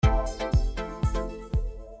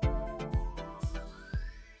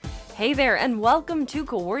Hey there, and welcome to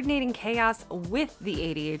Coordinating Chaos with the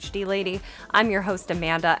ADHD Lady. I'm your host,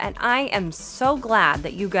 Amanda, and I am so glad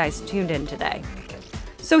that you guys tuned in today.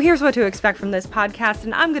 So here's what to expect from this podcast,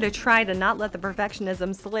 and I'm going to try to not let the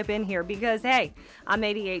perfectionism slip in here because, hey, I'm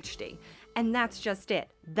ADHD, and that's just it.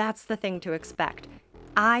 That's the thing to expect.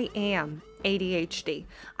 I am ADHD.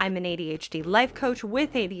 I'm an ADHD life coach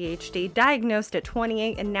with ADHD, diagnosed at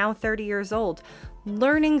 28 and now 30 years old,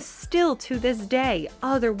 learning still to this day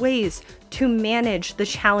other ways to manage the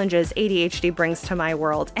challenges ADHD brings to my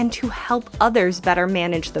world and to help others better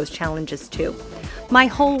manage those challenges too. My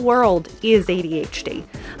whole world is ADHD.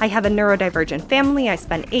 I have a neurodivergent family. I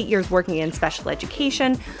spent 8 years working in special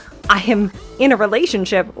education. I am in a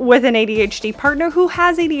relationship with an ADHD partner who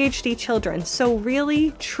has ADHD children. So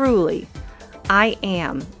really, truly, I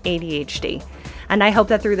am ADHD. And I hope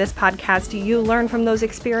that through this podcast, you learn from those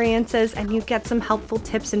experiences and you get some helpful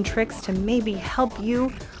tips and tricks to maybe help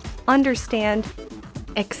you understand,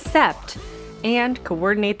 accept, and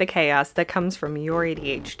coordinate the chaos that comes from your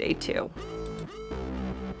ADHD too.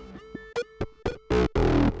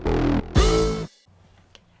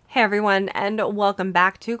 Hey everyone, and welcome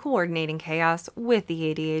back to Coordinating Chaos with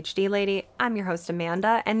the ADHD Lady. I'm your host,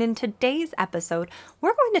 Amanda, and in today's episode,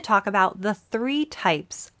 we're going to talk about the 3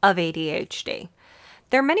 types of ADHD.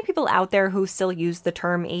 There are many people out there who still use the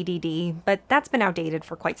term ADD, but that's been outdated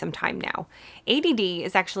for quite some time now. ADD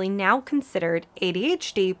is actually now considered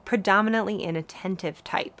ADHD predominantly inattentive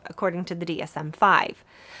type, according to the DSM-5.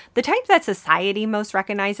 The type that society most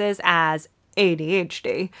recognizes as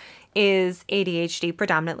ADHD is ADHD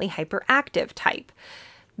predominantly hyperactive type.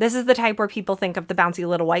 This is the type where people think of the bouncy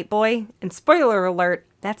little white boy, and spoiler alert,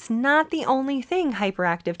 that's not the only thing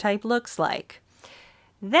hyperactive type looks like.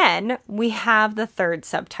 Then we have the third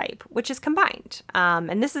subtype, which is combined.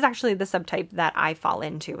 And this is actually the subtype that I fall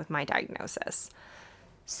into with my diagnosis.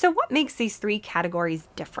 So what makes these 3 categories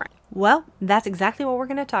different? Well, that's exactly what we're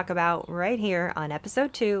going to talk about right here on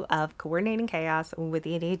episode 2 of Coordinating Chaos with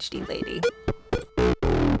the ADHD Lady.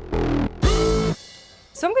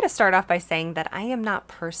 So I'm going to start off by saying that I am not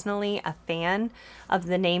personally a fan of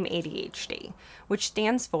the name ADHD, which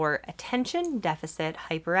stands for Attention Deficit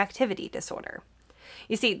Hyperactivity Disorder.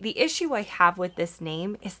 You see, the issue I have with this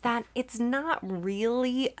name is that it's not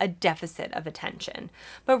really a deficit of attention,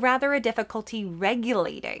 but rather a difficulty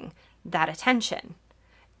regulating that attention.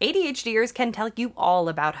 ADHDers can tell you all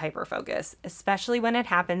about hyperfocus, especially when it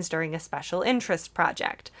happens during a special interest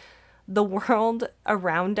project. The world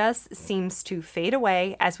around us seems to fade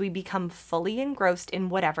away as we become fully engrossed in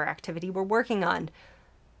whatever activity we're working on,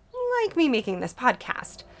 like me making this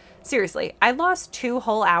podcast. Seriously, I lost 2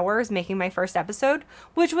 whole hours making my first episode,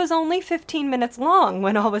 which was only 15 minutes long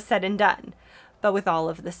when all was said and done. But with all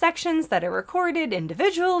of the sections that I recorded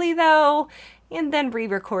individually, though, and then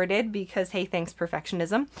re-recorded because, hey, thanks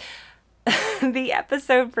perfectionism, the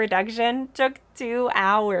episode production took 2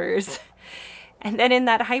 hours. And then in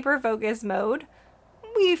that hyper-focus mode,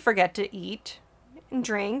 we forget to eat and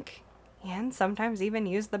drink and sometimes even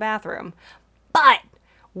use the bathroom. But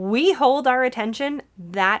we hold our attention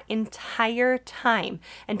that entire time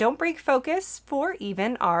and don't break focus for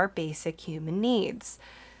even our basic human needs.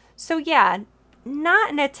 So yeah,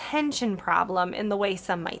 not an attention problem in the way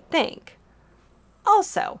some might think.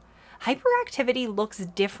 Also, hyperactivity looks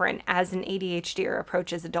different as an ADHDer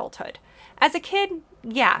approaches adulthood. As a kid,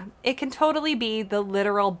 yeah, it can totally be the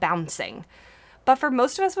literal bouncing. But for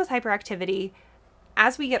most of us with hyperactivity,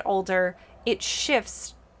 as we get older, it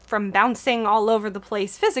shifts from bouncing all over the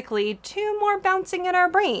place physically to more bouncing in our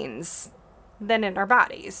brains than in our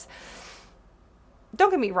bodies. Don't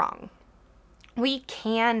get me wrong. We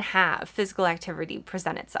can have physical activity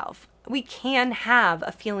present itself. We can have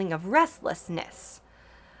a feeling of restlessness.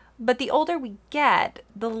 But the older we get,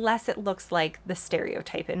 the less it looks like the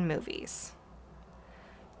stereotype in movies.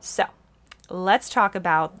 So, let's talk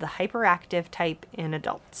about the hyperactive type in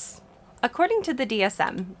adults. According to the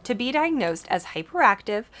DSM, to be diagnosed as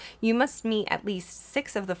hyperactive, you must meet at least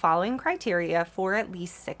 6 of the following criteria for at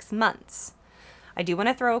least 6 months. I do want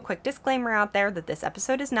to throw a quick disclaimer out there that this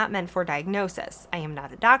episode is not meant for diagnosis. I am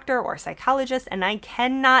not a doctor or psychologist, and I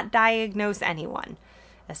cannot diagnose anyone,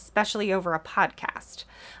 especially over a podcast.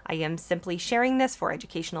 I am simply sharing this for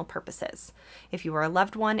educational purposes. If your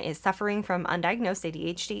loved one is suffering from undiagnosed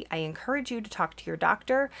ADHD, I encourage you to talk to your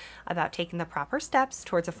doctor about taking the proper steps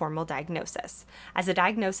towards a formal diagnosis, as a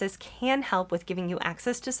diagnosis can help with giving you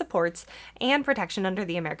access to supports and protection under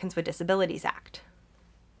the Americans with Disabilities Act.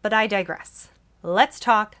 But I digress. Let's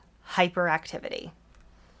talk hyperactivity.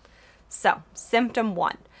 So, symptom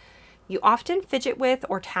 1. You often fidget with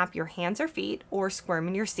or tap your hands or feet or squirm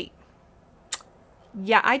in your seat.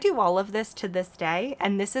 Yeah, I do all of this to this day,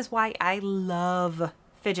 and this is why I love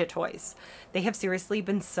fidget toys. They have seriously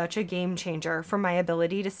been such a game changer for my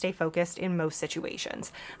ability to stay focused in most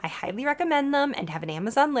situations. I highly recommend them and have an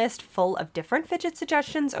Amazon list full of different fidget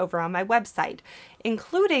suggestions over on my website,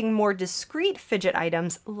 including more discreet fidget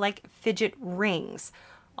items like fidget rings.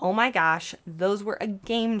 Oh my gosh, those were a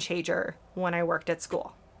game changer when I worked at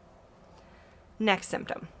school. Next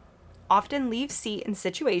symptom. Often leave seat in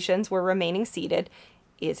situations where remaining seated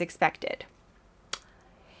is expected.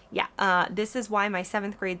 Yeah, this is why my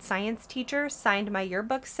 7th grade science teacher signed my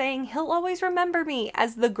yearbook saying he'll always remember me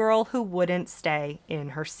as the girl who wouldn't stay in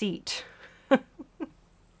her seat.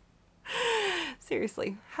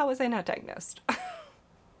 Seriously, how was I not diagnosed?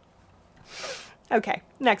 Okay,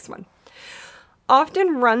 next one.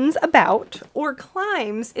 Often runs about or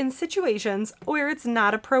climbs in situations where it's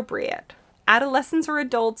not appropriate. Adolescents or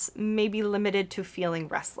adults may be limited to feeling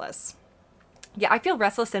restless. Yeah, I feel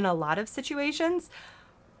restless in a lot of situations,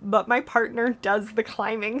 but my partner does the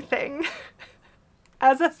climbing thing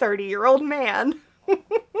as a 30-year-old man.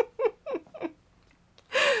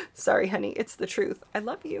 Sorry, honey, it's the truth. I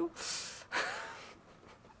love you.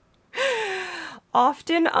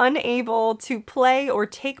 Often unable to play or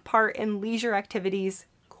take part in leisure activities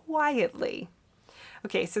quietly.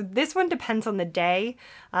 Okay, so this one depends on the day.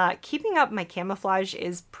 Keeping up my camouflage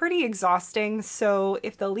is pretty exhausting, so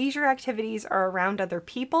if the leisure activities are around other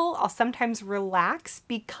people, I'll sometimes relax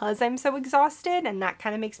because I'm so exhausted, and that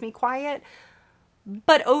kind of makes me quiet.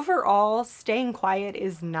 But overall, staying quiet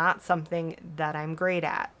is not something that I'm great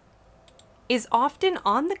at. Is often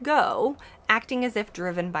on the go, acting as if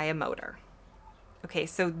driven by a motor. Okay,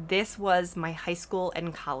 so this was my high school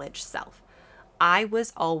and college self. I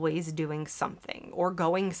was always doing something or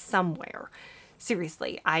going somewhere.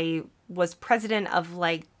 Seriously, I was president of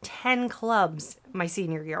like 10 clubs my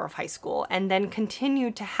senior year of high school and then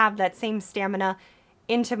continued to have that same stamina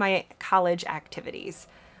into my college activities.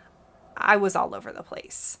 I was all over the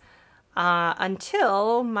place.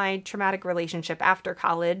 Until my traumatic relationship after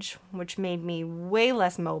college, which made me way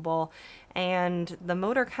less mobile, and the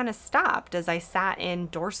motor kind of stopped as I sat in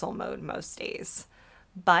dorsal mode most days.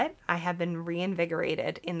 But I have been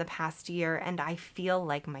reinvigorated in the past year and I feel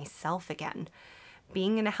like myself again.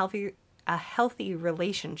 Being in a healthy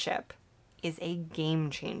relationship is a game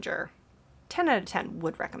changer. 10 out of 10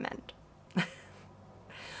 would recommend.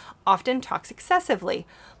 Often talks excessively.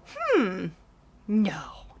 No,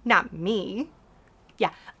 not me.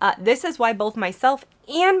 Yeah, this is why both myself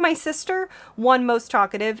and my sister won most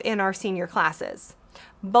talkative in our senior classes.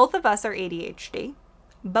 Both of us are ADHD,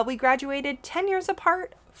 but we graduated 10 years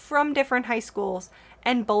apart from different high schools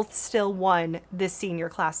and both still won this senior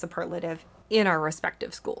class superlative in our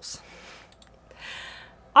respective schools.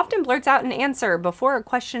 Often blurts out an answer before a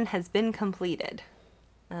question has been completed.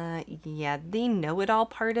 Yeah, the know-it-all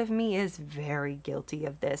part of me is very guilty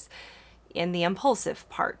of this, and the impulsive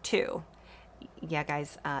part too. Yeah,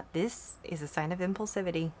 guys, this is a sign of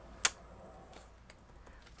impulsivity.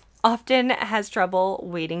 Often has trouble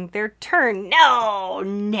waiting their turn. No,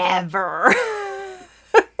 never.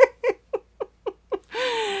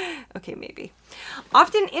 Okay, maybe.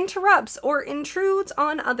 Often interrupts or intrudes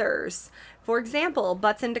on others. For example,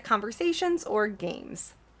 butts into conversations or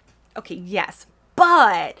games. Okay, yes,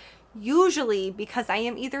 but usually because I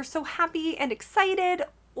am either so happy and excited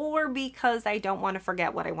or because I don't want to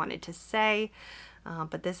forget what I wanted to say.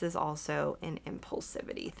 But this is also an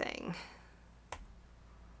impulsivity thing.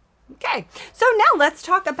 Okay, so now let's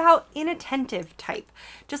talk about inattentive type.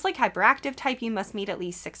 Just like hyperactive type, you must meet at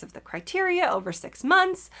least 6 of the criteria over 6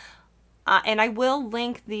 months. And I will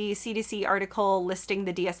link the CDC article listing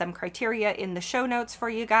the DSM criteria in the show notes for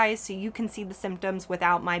you guys so you can see the symptoms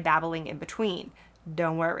without my babbling in between.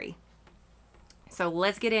 Don't worry. So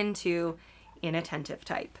let's get into inattentive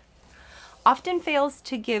type. Often fails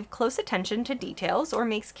to give close attention to details or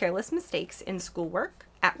makes careless mistakes in schoolwork,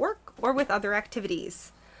 at work, or with other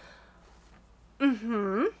activities.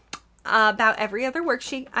 About every other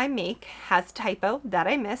worksheet I make has a typo that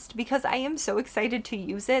I missed because I am so excited to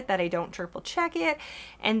use it that I don't triple check it.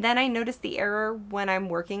 And then I notice the error when I'm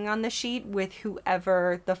working on the sheet with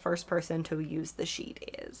whoever the first person to use the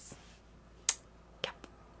sheet is. Yep.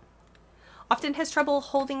 Often has trouble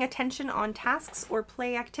holding attention on tasks or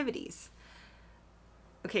play activities.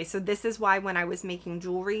 Okay, so this is why when I was making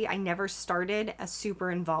jewelry, I never started a super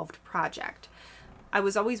involved project. I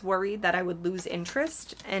was always worried that I would lose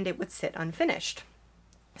interest and it would sit unfinished.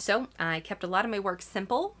 So I kept a lot of my work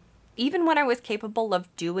simple. Even when I was capable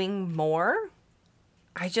of doing more,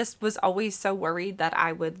 I just was always so worried that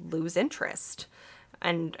I would lose interest.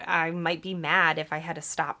 And I might be mad if I had to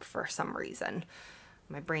stop for some reason.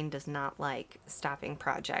 My brain does not like stopping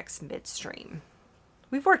projects midstream.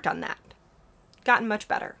 We've worked on that, gotten much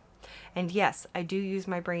better. And yes, I do use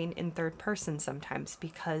my brain in third person sometimes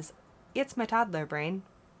because it's my toddler brain.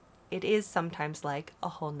 It is sometimes like a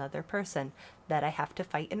whole nother person that I have to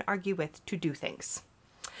fight and argue with to do things.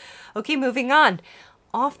 Okay, moving on.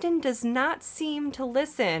 Often does not seem to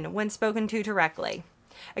listen when spoken to directly.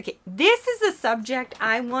 Okay, this is a subject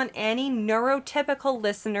I want any neurotypical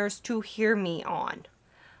listeners to hear me on.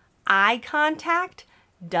 Eye contact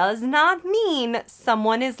does not mean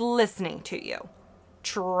someone is listening to you.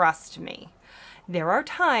 Trust me. There are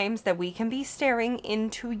times that we can be staring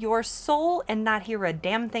into your soul and not hear a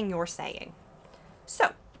damn thing you're saying.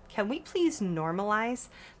 So, can we please normalize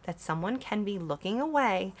that someone can be looking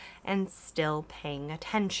away and still paying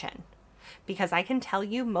attention? Because I can tell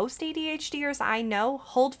you most ADHDers I know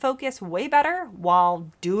hold focus way better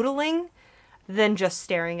while doodling than just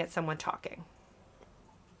staring at someone talking.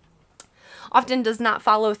 Often does not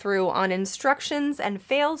follow through on instructions and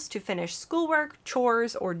fails to finish schoolwork,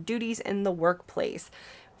 chores, or duties in the workplace.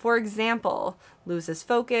 For example, loses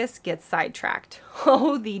focus, gets sidetracked.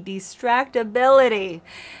 Oh, the distractibility.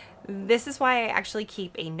 This is why I actually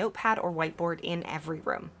keep a notepad or whiteboard in every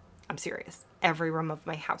room. I'm serious. Every room of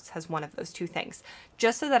my house has one of those two things,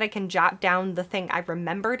 just so that I can jot down the thing I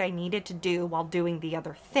remembered I needed to do while doing the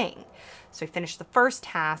other thing. So I finish the first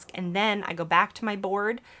task, and then I go back to my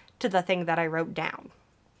board to the thing that I wrote down.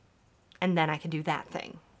 And then I can do that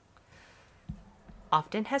thing.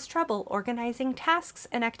 Often has trouble organizing tasks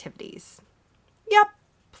and activities. Yep,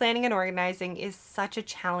 planning and organizing is such a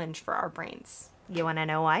challenge for our brains. You want to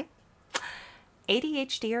know why?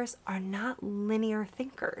 ADHDers are not linear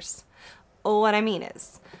thinkers. What I mean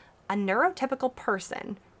is, a neurotypical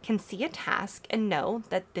person can see a task and know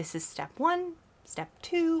that this is step 1, step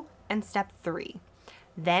 2, and step 3.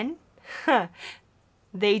 Then,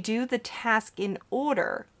 they do the task in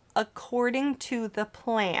order according to the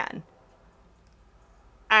plan.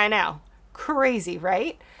 I know, crazy,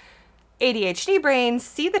 right? ADHD brains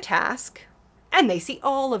see the task, and they see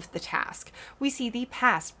all of the task. We see the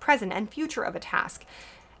past, present, and future of a task.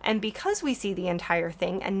 And because we see the entire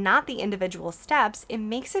thing and not the individual steps, it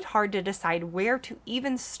makes it hard to decide where to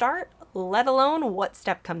even start, let alone what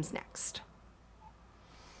step comes next.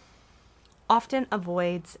 Often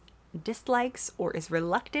avoids, dislikes, or is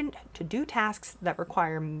reluctant to do tasks that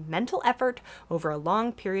require mental effort over a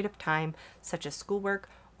long period of time, such as schoolwork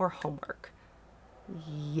or homework.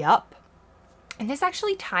 Yup. And this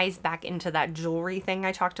actually ties back into that jewelry thing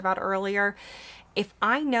I talked about earlier. If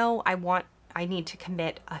I know I need to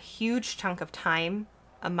commit a huge chunk of time,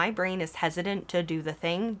 my brain is hesitant to do the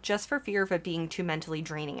thing just for fear of it being too mentally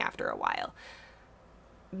draining after a while.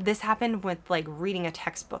 This happened with reading a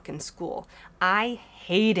textbook in school. I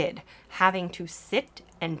hated having to sit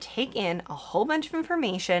and take in a whole bunch of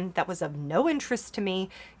information that was of no interest to me,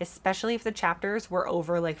 especially if the chapters were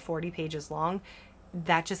over 40 pages long.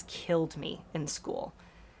 That just killed me in school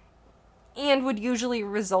and would usually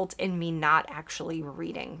result in me not actually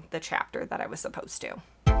reading the chapter that I was supposed to.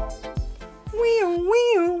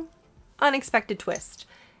 Unexpected twist.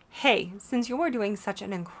 Hey, since you are doing such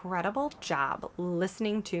an incredible job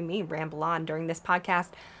listening to me ramble on during this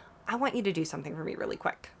podcast, I want you to do something for me really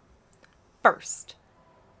quick. First,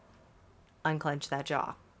 unclench that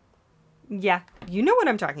jaw. Yeah, you know what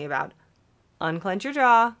I'm talking about. Unclench your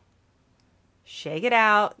jaw. Shake it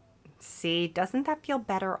out. See, doesn't that feel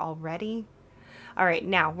better already? All right,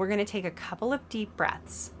 now we're going to take a couple of deep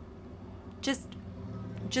breaths. Just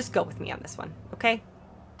go with me on this one, okay?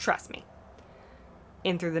 Trust me.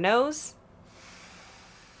 In through the nose.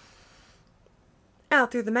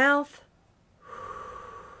 Out through the mouth.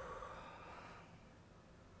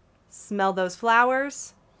 Smell those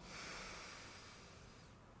flowers.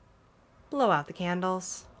 Blow out the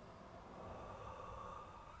candles.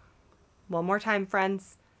 One more time,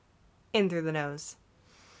 friends. In through the nose.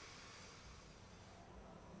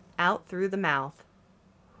 Out through the mouth.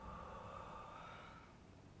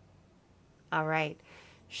 All right.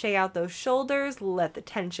 Shake out those shoulders. Let the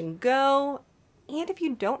tension go. And if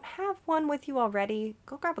you don't have one with you already,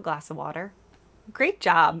 go grab a glass of water. Great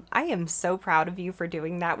job. I am so proud of you for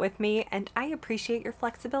doing that with me, and I appreciate your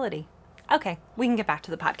flexibility. Okay, we can get back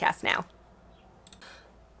to the podcast now.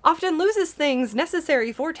 Often loses things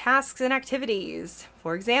necessary for tasks and activities.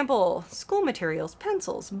 For example, school materials,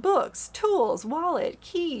 pencils, books, tools, wallet,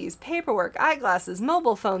 keys, paperwork, eyeglasses,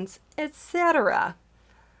 mobile phones, etc.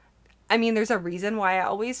 I mean, there's a reason why I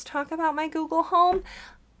always talk about my Google Home.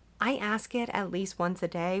 I ask it at least once a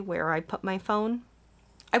day where I put my phone.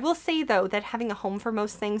 I will say, though, that having a home for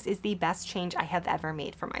most things is the best change I have ever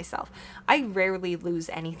made for myself. I rarely lose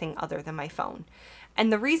anything other than my phone.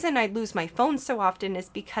 And the reason I lose my phone so often is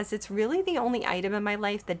because it's really the only item in my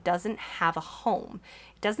life that doesn't have a home.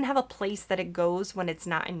 It doesn't have a place that it goes when it's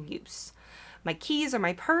not in use. My keys or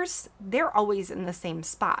my purse, they're always in the same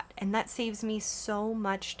spot, and that saves me so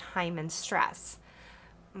much time and stress.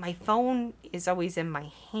 My phone is always in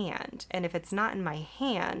my hand, and if it's not in my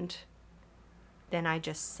hand, then I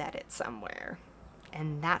just set it somewhere.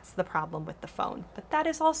 And that's the problem with the phone. But that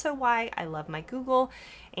is also why I love my Google,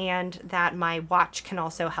 and that my watch can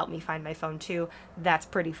also help me find my phone too. That's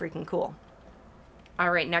pretty freaking cool.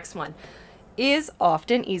 All right, next one. Is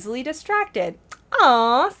often easily distracted.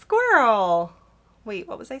 Aw, squirrel. Wait,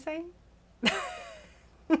 what was I saying?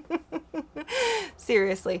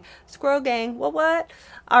 Seriously, squirrel gang, what?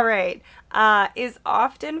 All right. Is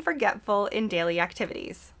often forgetful in daily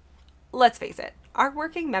activities. Let's face it, our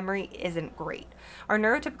working memory isn't great. Our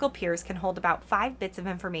neurotypical peers can hold about 5 bits of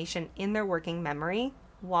information in their working memory,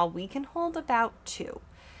 while we can hold about 2.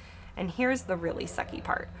 And here's the really sucky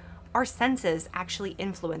part. Our senses actually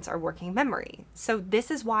influence our working memory. So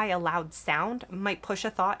this is why a loud sound might push a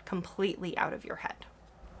thought completely out of your head.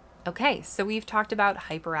 Okay, so we've talked about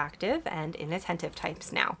hyperactive and inattentive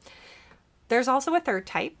types now. There's also a third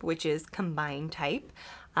type, which is combined type.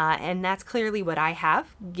 And that's clearly what I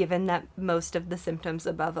have, given that most of the symptoms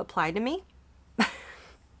above apply to me,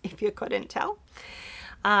 if you couldn't tell.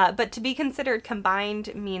 But to be considered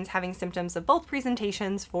combined means having symptoms of both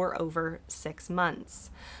presentations for over 6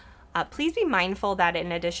 months. Please be mindful that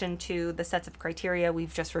in addition to the sets of criteria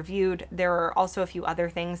we've just reviewed, there are also a few other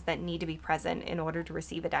things that need to be present in order to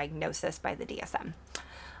receive a diagnosis by the DSM.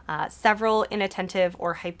 Several inattentive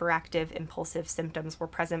or hyperactive impulsive symptoms were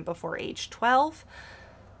present before age 12.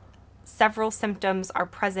 Several symptoms are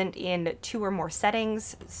present in 2 or more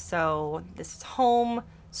settings. So this is home,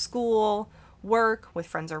 school, work, with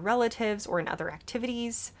friends or relatives, or in other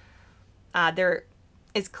activities. There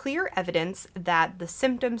is clear evidence that the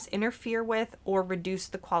symptoms interfere with or reduce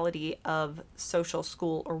the quality of social,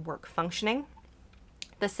 school, or work functioning.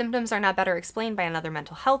 The symptoms are not better explained by another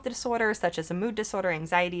mental health disorder, such as a mood disorder,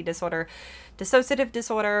 anxiety disorder, dissociative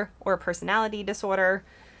disorder, or personality disorder.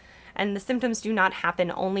 And the symptoms do not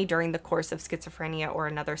happen only during the course of schizophrenia or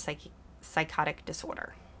another psychotic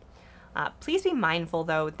disorder. Please be mindful,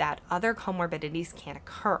 though, that other comorbidities can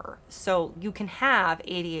occur. So you can have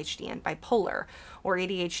ADHD and bipolar, or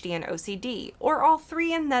ADHD and OCD, or all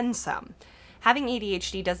 3 and then some. Having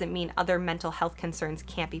ADHD doesn't mean other mental health concerns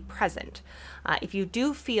can't be present. If you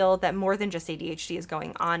do feel that more than just ADHD is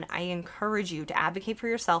going on, I encourage you to advocate for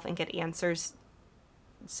yourself and get answers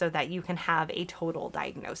so that you can have a total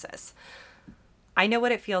diagnosis. I know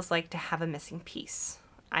what it feels like to have a missing piece.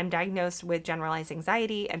 I'm diagnosed with generalized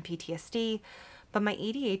anxiety and PTSD, but my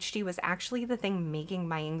ADHD was actually the thing making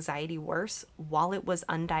my anxiety worse while it was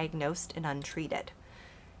undiagnosed and untreated.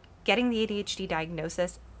 Getting the ADHD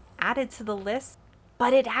diagnosis added to the list,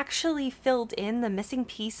 but it actually filled in the missing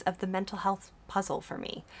piece of the mental health puzzle for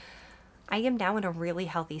me. I am now in a really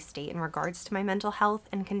healthy state in regards to my mental health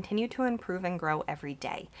and continue to improve and grow every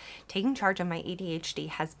day. Taking charge of my ADHD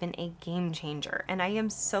has been a game changer, and I am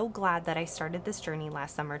so glad that I started this journey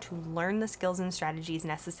last summer to learn the skills and strategies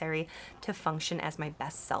necessary to function as my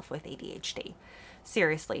best self with ADHD.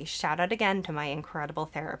 Seriously, shout out again to my incredible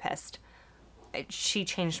therapist. She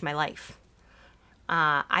changed my life.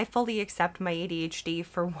 I fully accept my ADHD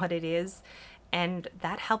for what it is, and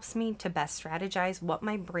that helps me to best strategize what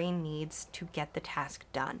my brain needs to get the task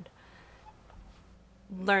done.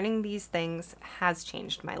 Learning these things has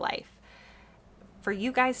changed my life. For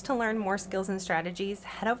you guys to learn more skills and strategies,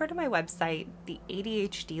 head over to my website,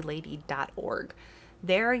 theadhdlady.org.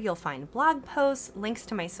 There you'll find blog posts, links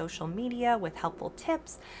to my social media with helpful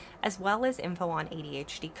tips, as well as info on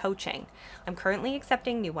ADHD coaching. I'm currently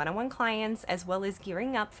accepting new one-on-one clients, as well as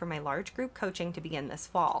gearing up for my large group coaching to begin this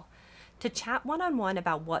fall. To chat one-on-one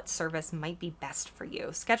about what service might be best for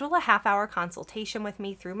you, schedule a half-hour consultation with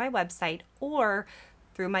me through my website or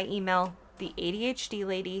through my email,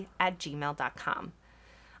 theadhdlady@gmail.com.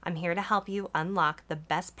 I'm here to help you unlock the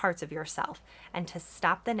best parts of yourself and to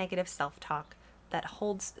stop the negative self-talk that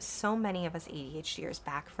holds so many of us ADHDers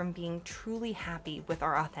back from being truly happy with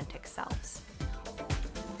our authentic selves.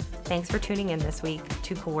 Thanks for tuning in this week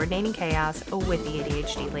to Coordinating Chaos with the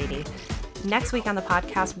ADHD Lady. Next week on the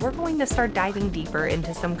podcast, we're going to start diving deeper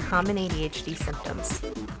into some common ADHD symptoms.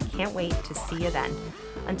 Can't wait to see you then.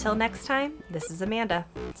 Until next time, this is Amanda,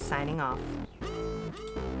 signing off.